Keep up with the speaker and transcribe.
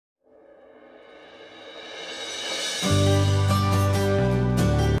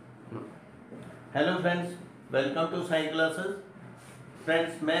Hello friends, welcome to science classes.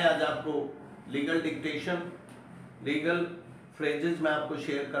 Friends, मैं आज आपको लीगल डिक्टेशन, लीगल फ्रेजेस मैं आपको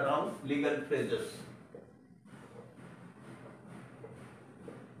शेयर कर रहा हूँ। Legal phrases,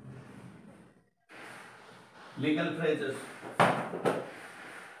 legal phrases.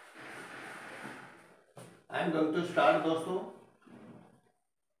 I am going to start दोस्तों।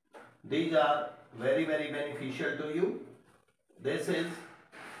 These are very very beneficial to you. This is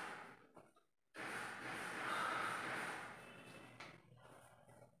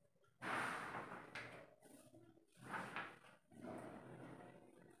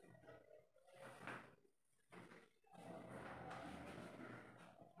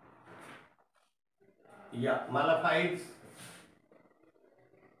malifieds,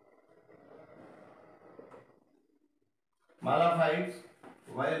 malifieds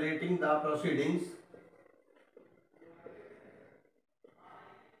violating the proceedings,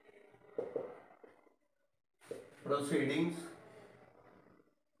 proceedings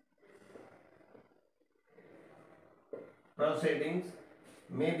proceedings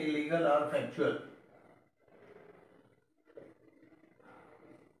may be legal or factual.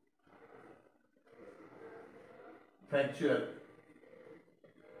 Factual,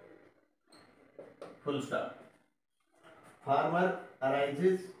 full stop. Farmer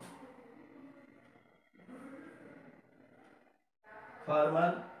arises,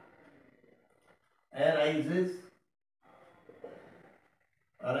 farmer arises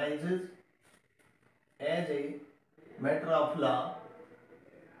as a matter of law,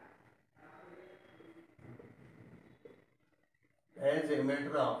 as a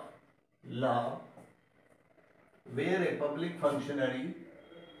matter of law, where a public functionary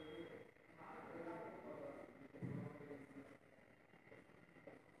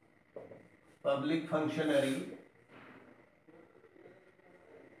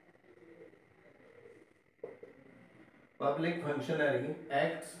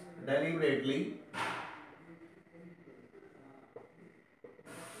acts deliberately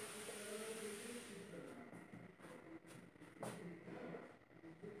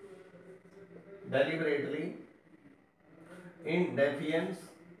in defiance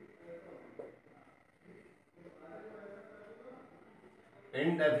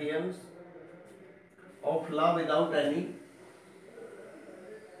of law without any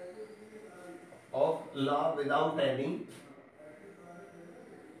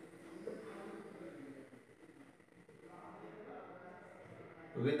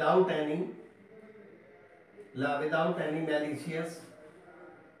without any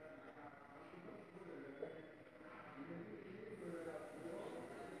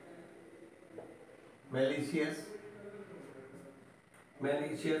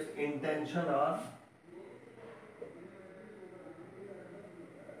malicious intention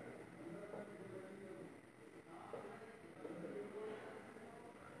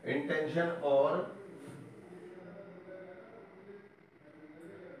or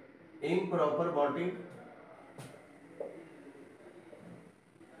improper motive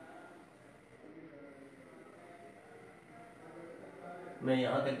मैं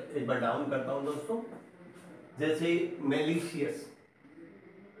यहाँ तक एक बार down करता हूँ दोस्तों। जैसे malicious,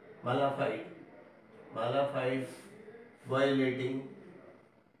 mala fide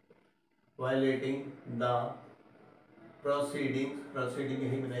violating the proceeding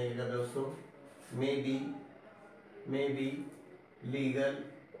यही बनाइएगा दोस्तों। मे बी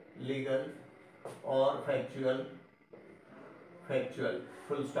लीगल और factual,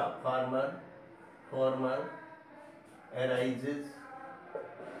 full stop. Farmer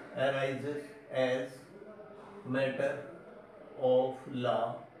arises as matter of law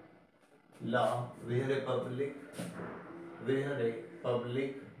where a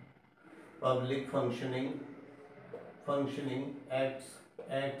public functioning acts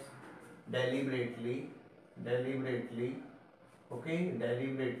deliberately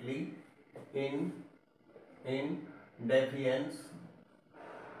in defiance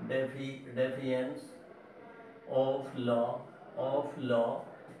of law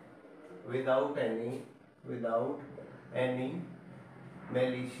without any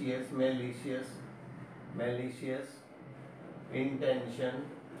malicious intention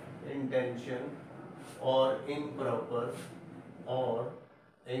or improper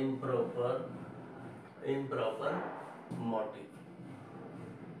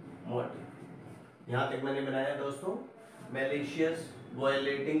motive। यहाँ तक मैंने बनाया दोस्तों। malicious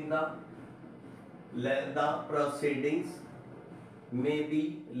violating the proceedings may be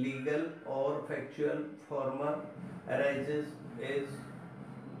legal or factual. Farmer arises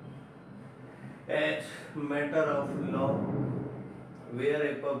as matter of law where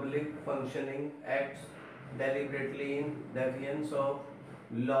a public functioning acts deliberately in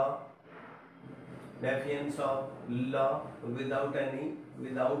law defiance of law without any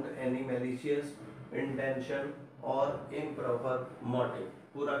malicious intention or improper motive.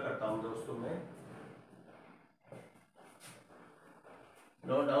 पूरा करता हूँ दोस्तों मैं,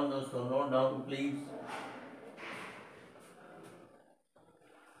 note down दोस्तों, note down please.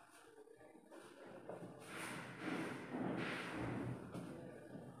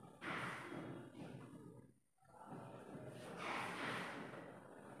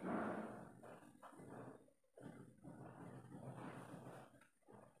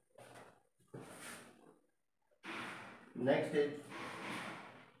 Next is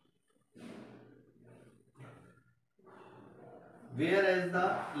whereas the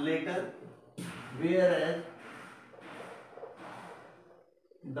latter whereas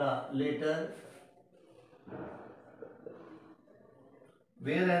the latter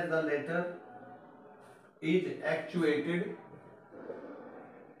is actuated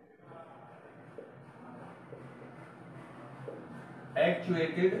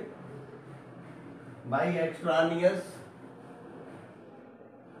by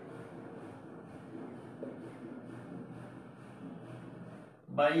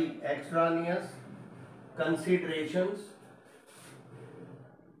extraneous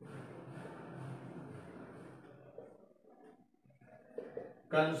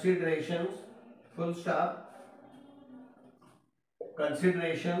considerations full stop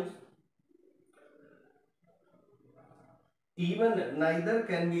considerations, even neither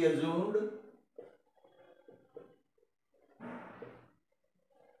can be assumed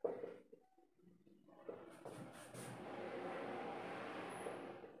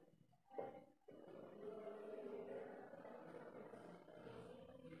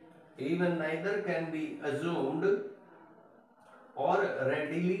or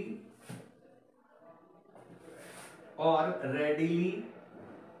readily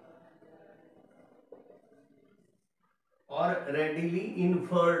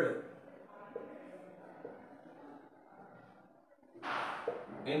inferred।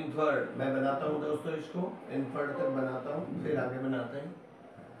 मैं बनाता हूं दोस्तों, इसको inferred तक बनाता हूं, फिर आगे बनाते हैं।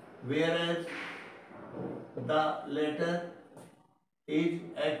 whereas the latter is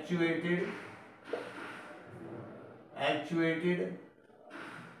actuated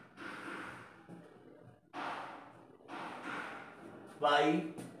by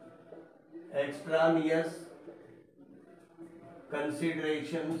extraneous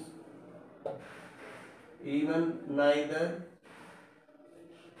considerations, even neither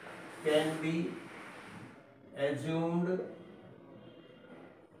can be assumed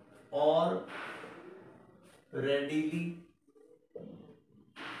or readily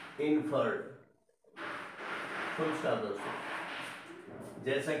inferred। Full stop दोस्तों।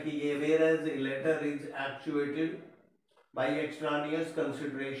 जैसा कि ये whereas latter is actuated by extraneous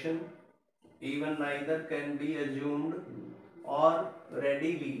consideration, even neither can be assumed or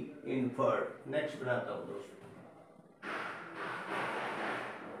readily inferred। Next बनाता हूं दोस्तों।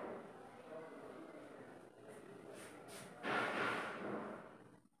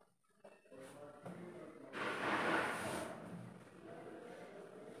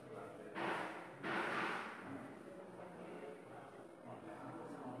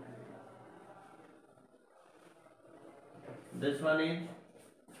 This one is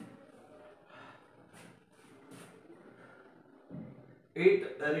it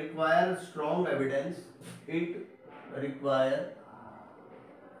requires strong evidence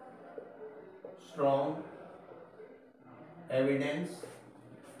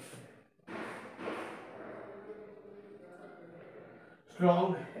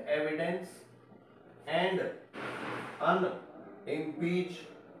and unimpeached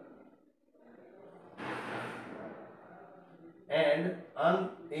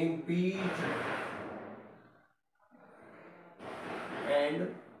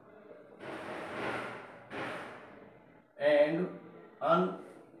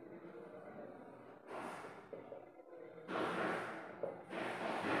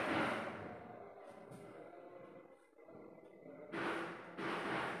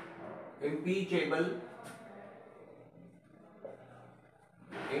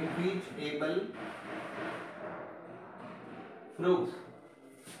impeachable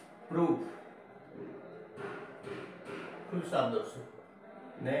proof full stop दोस्तों।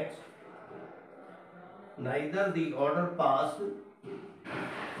 next, neither the order passed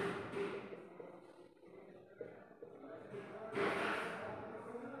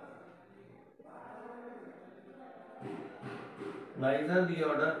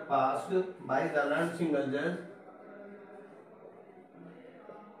by the learned single judge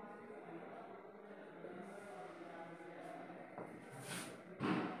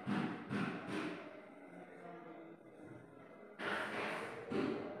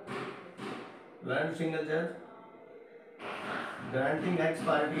learned single judge granting ex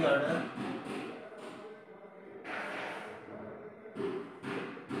parte order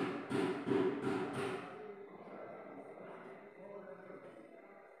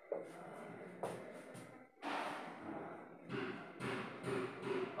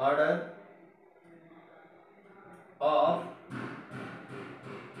of,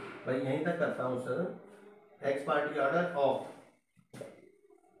 भाई यहीं तक करता हूँ sir, x party order of,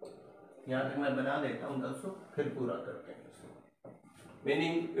 यहाँ तक मैं बना देता हूँ दोस्तों, फिर पूरा करते हैं इसको।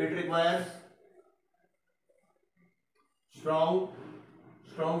 मीनिंग इट रिक्वायर्स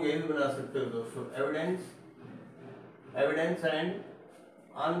स्ट्रॉन्ग ये भी बना सकते हो दोस्तों, evidence and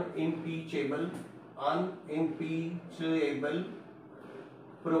अनइम्पीचेबल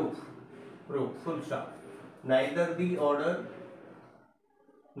proof, full stop. Neither the order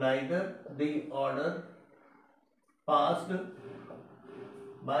passed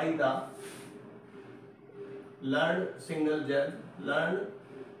by the learned single judge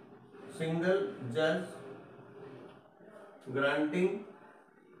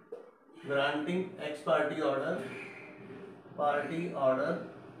granting ex parte order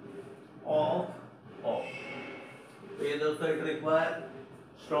of तो ये दोस्तों it require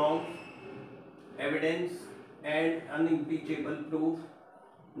strong evidence and unimpeachable proof,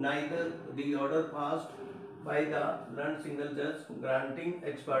 neither the order passed by the learned single judge granting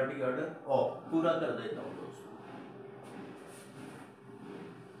ex parte order of, पूरा कर देता हूँ दोस्तों।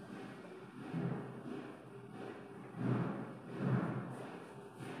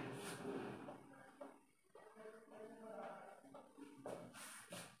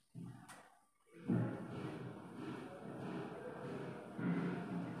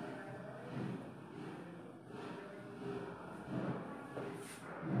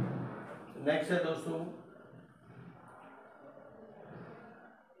 Next है दोस्तों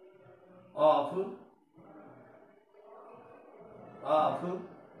of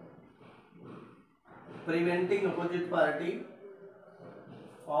preventing opposite party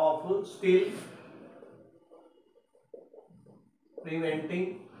of still preventing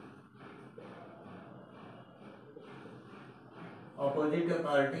opposite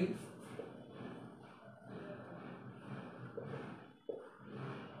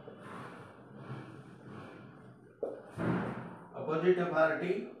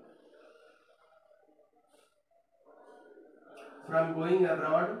party from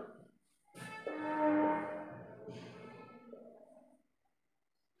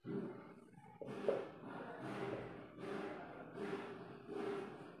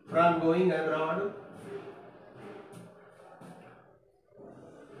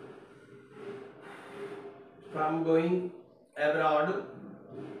going abroad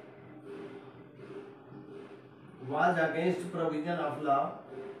was against provision of law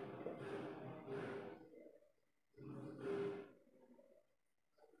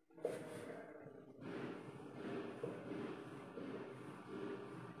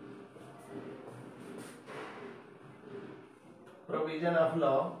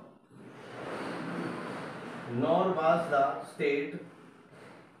nor was the state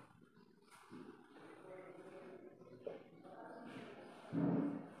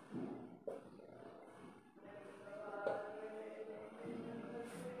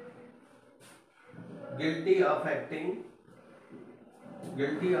guilty of acting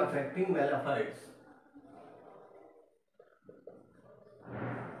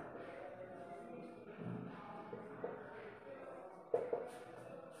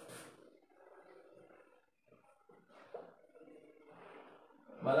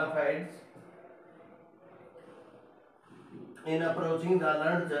malafide in approaching the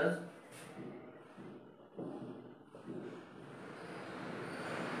learned judge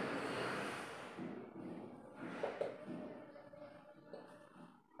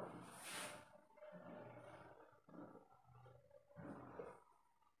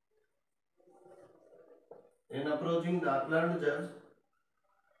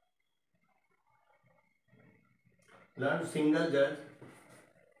learned single judge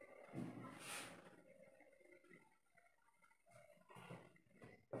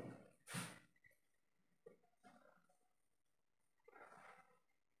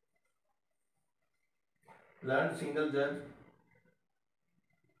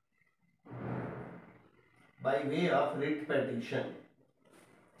by way of writ petition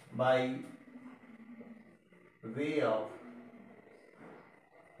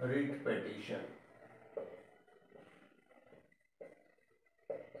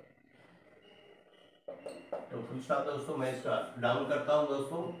तो full stop दोस्तों मैं इसका down करता हूं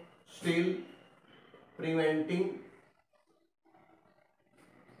दोस्तों, still preventing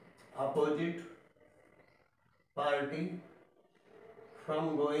opposite party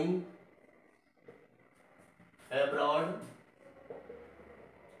from going abroad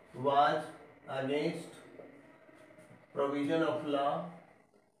was against provision of law,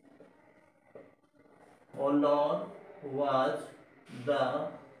 or nor was the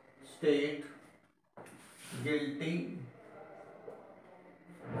state guilty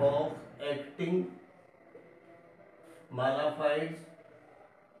of acting mala-fide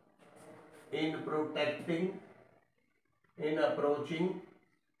in protecting, in approaching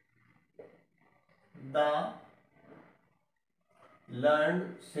the learned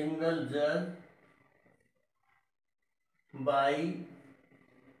single judge by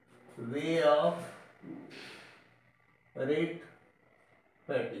way of writ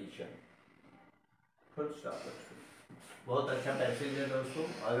petition. Full stop. बहुत अच्छा passage है दोस्तों,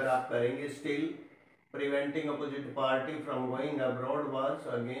 अगर आप करेंगे still preventing opposite party from going abroad was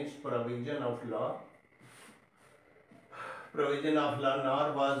against provision of law, nor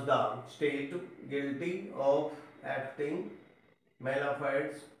was the state guilty of acting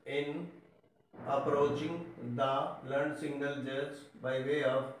mala-fide in approaching the learned single judge by way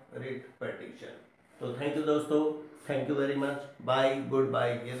of writ petition. तो thank you दोस्तों, thank you very much, bye, good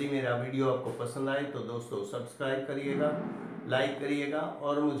bye. यदि मेरा video आपको पसंद आए तो दोस्तों subscribe करिएगा, लाइक करिएगा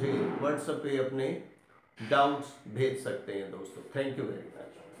और मुझे व्हाट्सएप पे अपने डाउट्स भेज सकते हैं दोस्तों। Thank you very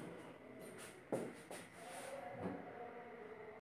much.